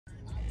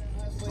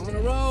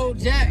Old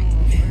Jack.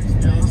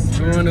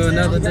 Going to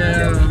another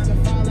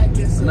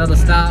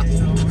stop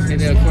in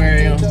the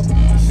aquarium.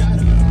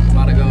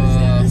 About to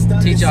go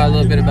teach y'all a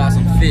little bit about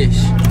some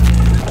fish.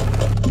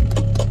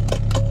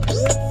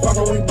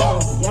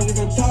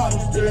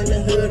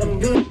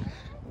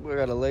 We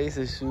gotta lace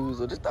his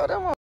shoes or just throw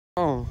them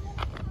on.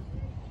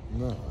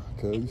 Nah,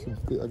 cuz you some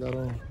fit I got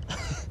on.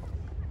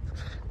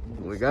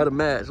 We got a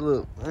match.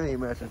 Look, I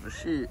ain't matching for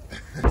shit.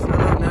 Shout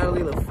out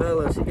Natalie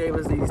LaFella. She gave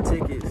us these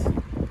tickets.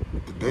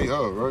 The day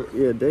of, right?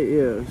 Yeah,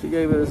 she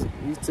gave us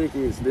these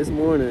tickets this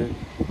morning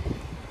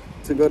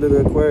to go to the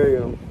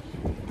aquarium.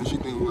 Did she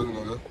think we wasn't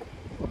gonna go?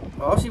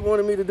 All she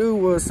wanted me to do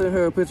was send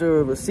her a picture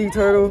of a sea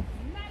turtle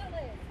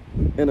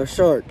and a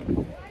shark.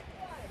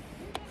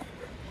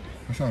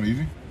 That sound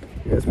easy.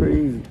 Yeah, it's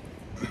pretty easy.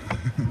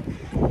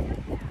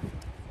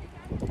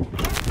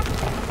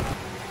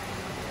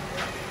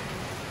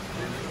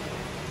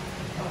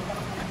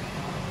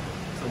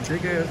 Some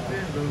big ass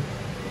fish though.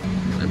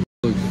 That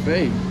looks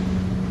fake.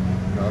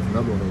 Nah, that's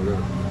another one over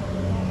there.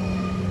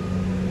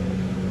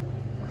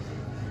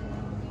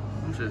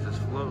 Them shit's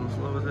just floating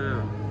slow as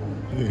hell.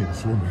 He ain't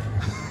swimming.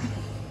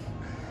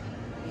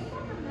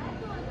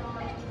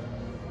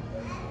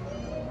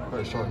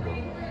 Where's the shark go?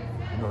 You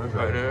know, that's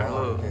Right there,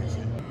 look. I can't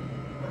see.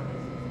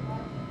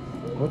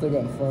 What they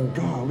got in front?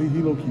 Golly, he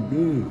low key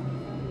big.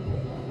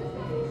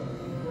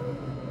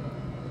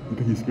 You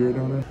think he's scared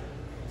down there?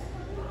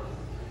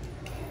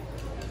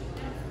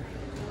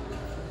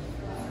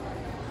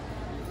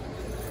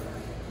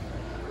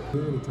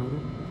 Yeah, the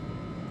turtle.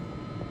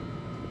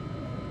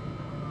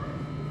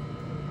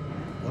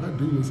 Why that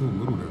dude look so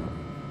little there?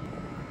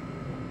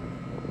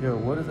 Yo,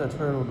 what is that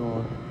turtle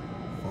doing?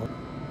 Fuck.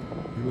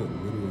 He look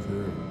little as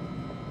hell.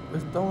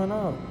 It's throwing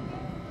up.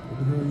 What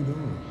the hell are you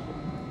doing?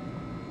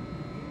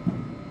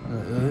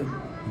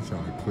 He's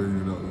trying to clear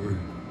it out the way.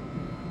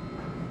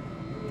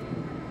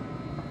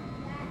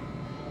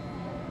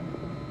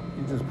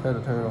 You just pet a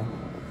turtle.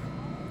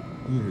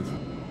 Yes.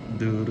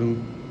 Doo-doo,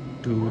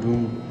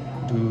 doo-doo,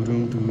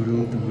 doo-doo,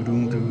 doo-doo,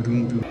 doo-doo,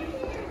 doo-doo, doo.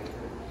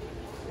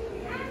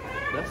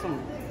 That's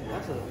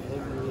a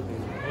ugly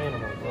looking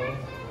animal, bro.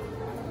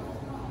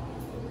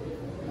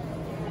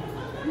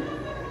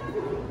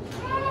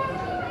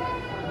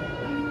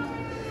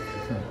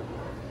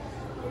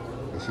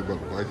 That shit about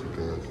to bite you,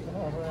 cuz.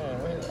 Oh man,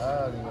 where his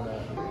eyes even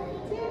at?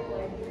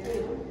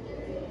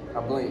 I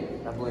blink.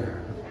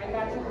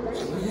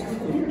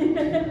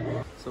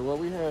 So what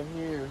we have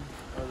here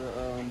are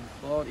the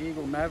bald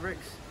eagle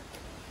mavericks.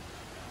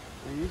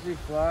 They usually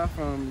fly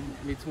from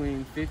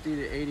between 50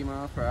 to 80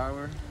 miles per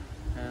hour.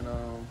 And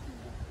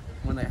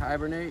when they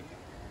hibernate,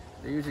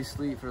 they usually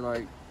sleep for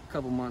like a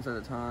couple months at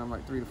a time,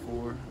 like 3 to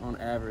 4 on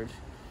average.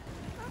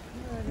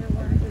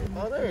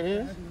 Oh, there it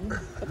is.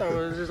 I thought it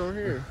was just on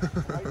here.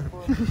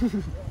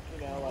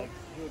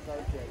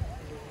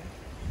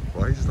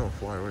 Why he just don't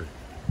fly away?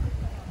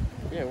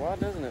 Yeah, why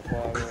doesn't it fly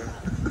away?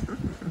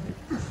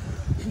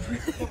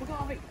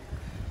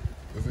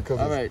 Is it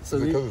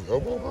because his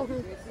elbow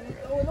broken?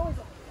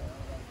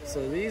 So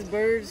these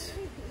birds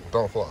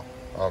Don't fly.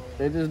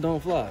 they just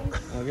don't fly,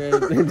 okay?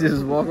 They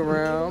just walk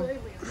around.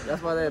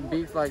 That's why they have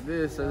beaks like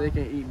this, so they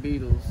can eat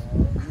beetles.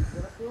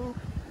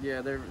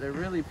 Yeah, they're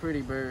really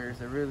pretty birds.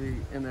 They're really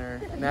in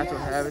their natural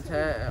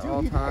habitat at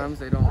all times.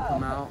 They don't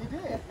come out.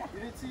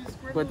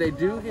 But they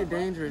do get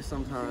dangerous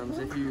sometimes.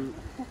 If you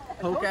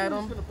poke at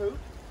them,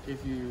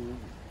 if you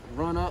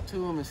run up to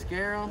them and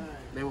scare them,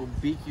 they will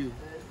beak you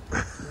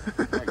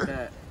like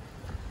that.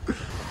 Do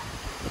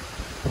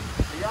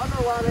y'all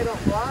know why they don't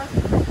fly?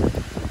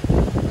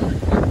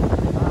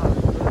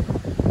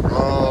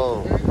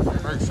 Oh,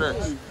 makes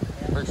sense.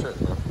 Makes sense,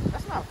 man.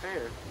 That's not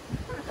fair.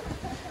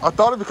 I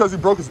thought it because he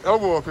broke his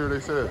elbow up here, they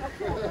said.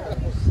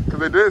 Because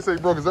they did say he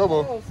broke his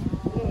elbow.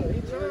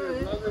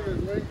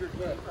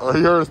 Oh,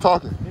 he heard us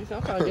talking. He said,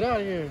 I'm trying to get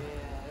out of here.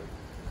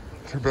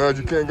 Too bad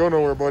you can't go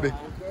nowhere, buddy.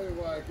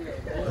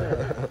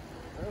 Yeah,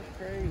 that's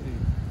crazy.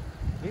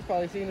 He's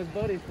probably seen his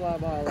buddies fly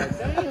by like,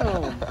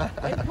 damn,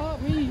 they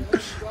caught me.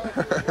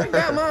 They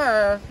got my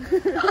ass.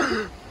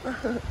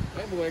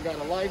 That boy got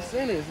a life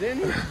sentence,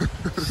 didn't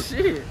he?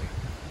 Shit.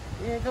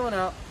 He ain't coming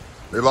out.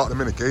 They locked him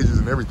in the cages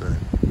and everything.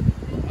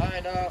 All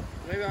right, dog.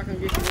 Maybe I can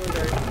get you one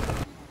day.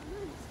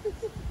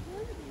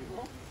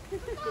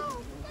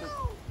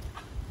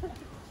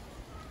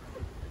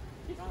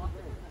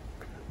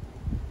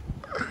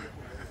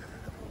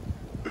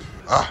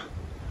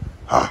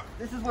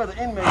 This is where the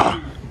inmates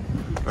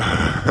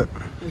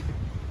be.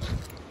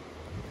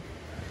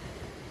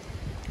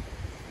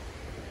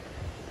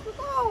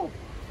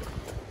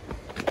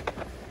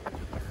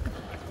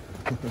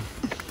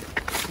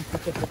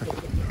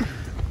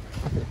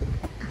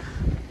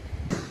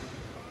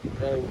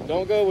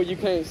 Don't go where you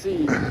can't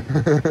see.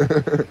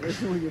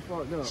 That's when you're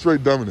fucked up.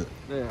 Straight dominant.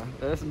 Yeah,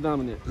 that's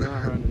dominant,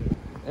 not running.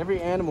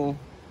 Every animal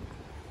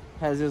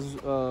has his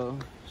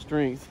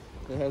strength.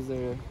 It has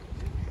their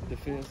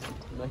defense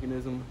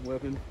mechanism,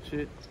 weapon,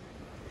 shit.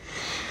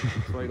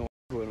 That's why you don't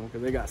with them,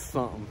 because they got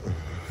something.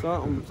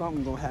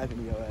 Something gonna happen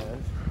to your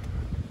ass.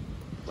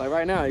 Like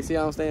right now, you see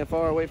how I'm staying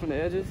far away from the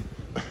edges?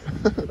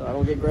 So I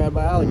don't get grabbed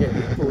by alligators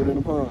and pulled in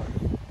the pond.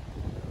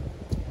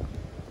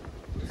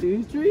 See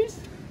these trees?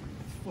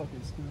 It's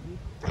fucking stupid.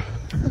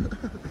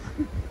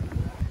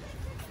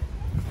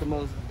 It's the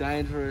most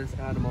dangerous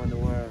animal in the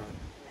world.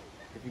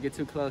 If you get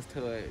too close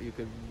to it, you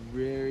could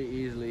very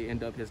easily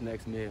end up his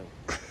next meal.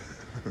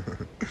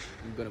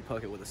 You're gonna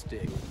poke it with a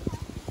stick.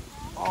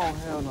 Oh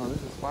hell no,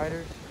 this is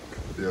spiders?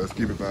 Yeah, let's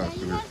keep it fast.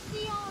 You must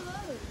see all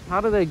those. How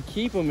do they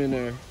keep them in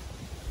there?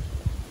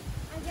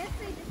 I guess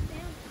they just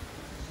stand.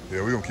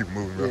 Yeah, we gonna keep it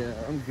moving, bro.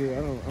 Yeah, I'm good.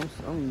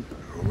 I'm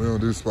We don't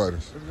do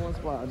spiders. there's one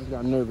spot I just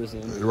got nervous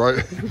in. You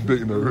right?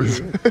 Big nervous.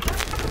 How you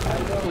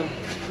doing?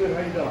 Good,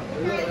 how you doing?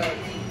 Yeah.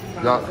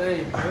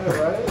 Good,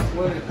 right?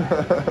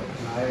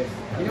 Nice.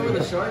 You know where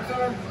the sharks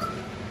are?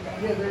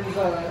 Yeah, there's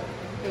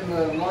in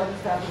the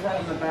largest habitat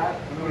in the back,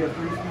 we have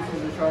 3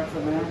 species of sharks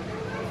in there.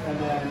 And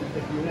then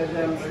if you head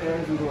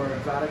downstairs into our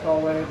exotic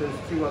hallway, there's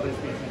 2 other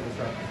species of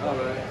sharks. All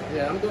right.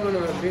 Yeah, I'm doing a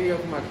video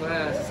for my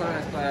class,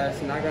 science class,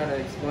 and I gotta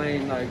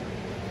explain like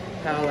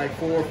how like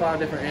 4 or 5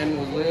 different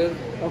animals live.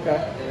 Okay.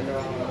 And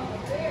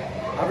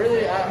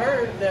I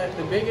heard that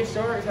the biggest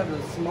sharks have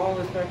the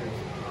smallest peppers.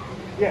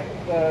 Yeah,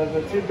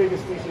 the 2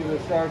 biggest species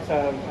of sharks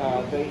have,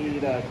 they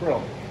eat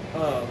krill.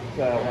 Oh.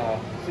 So,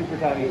 super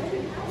tiny.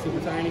 Super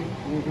tiny?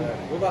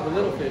 Mm-hmm. What about the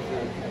little fish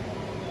then?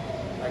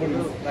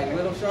 Like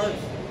little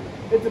sharks?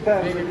 It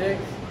depends. Bigger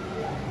dicks?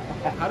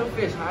 How do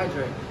fish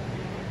hydrate?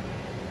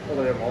 Well,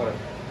 they have water.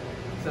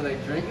 So they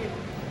drink it?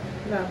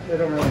 No, they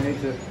don't really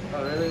need to.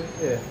 Oh, really?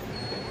 Yeah.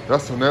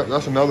 That's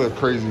another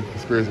crazy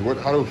conspiracy.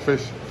 How do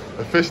fish?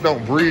 If fish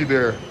don't breathe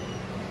there,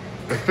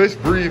 if fish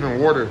breathe in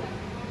water,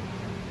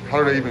 how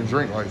do they even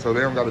drink? Like, so they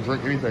don't got to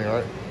drink anything,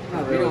 right?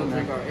 Not We really, don't no.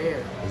 drink our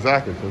air.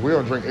 Exactly. Because we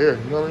don't drink air.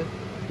 You know what I mean?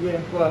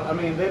 Yeah, well, I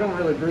mean, they don't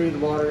really breathe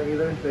water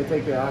either. They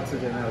take the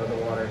oxygen out of the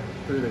water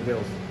through the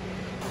gills.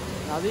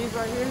 Now these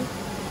right here,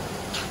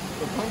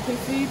 the pumpkin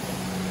seeds,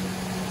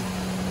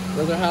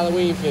 those are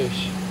Halloween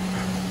fish.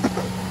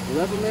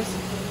 Leopardus,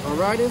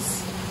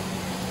 Oritis,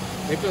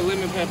 they put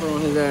lemon pepper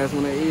on his ass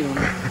when they eat him.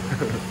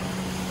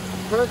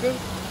 Perka,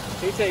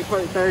 he take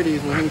perk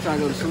 30s when he try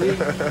to go to sleep.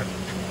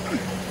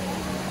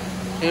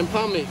 And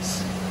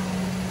pumics,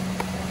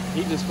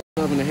 he just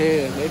f***ed up in the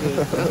head.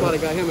 That's why they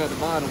got him at the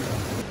bottom.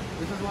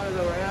 This is one of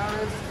the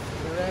rarest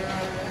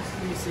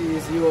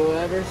species you will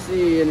ever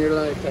see in your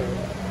lifetime.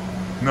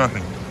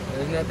 Nothing.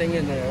 There's nothing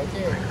in there.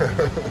 Okay.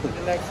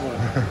 The next one.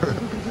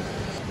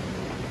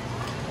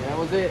 That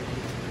was it.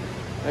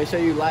 Make sure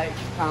you like,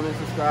 comment,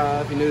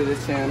 subscribe if you're new to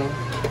this channel.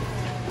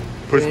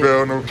 Push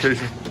bell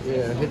notification.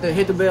 Yeah,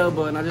 hit the bell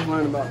button. I just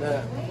learned about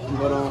that.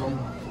 But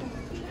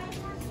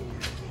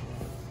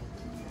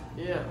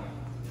yeah,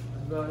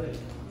 that's about it.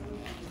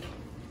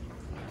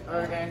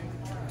 Alright, gang.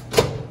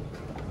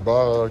 Bye,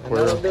 That'll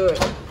Quail. do it.